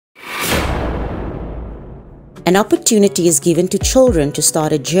An opportunity is given to children to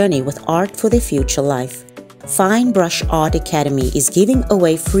start a journey with art for their future life. Fine Brush Art Academy is giving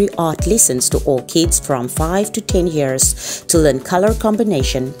away free art lessons to all kids from 5 to 10 years to learn color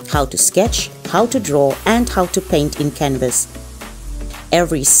combination, how to sketch, how to draw, and how to paint in canvas.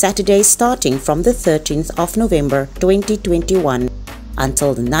 Every Saturday starting from the 13th of November 2021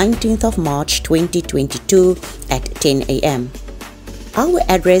 until the 19th of March 2022 at 10 a.m. Our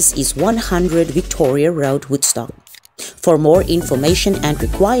address is 100 Victoria Road, Woodstock. For more information and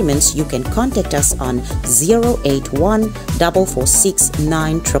requirements, you can contact us on 081 446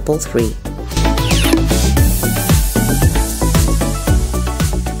 9333.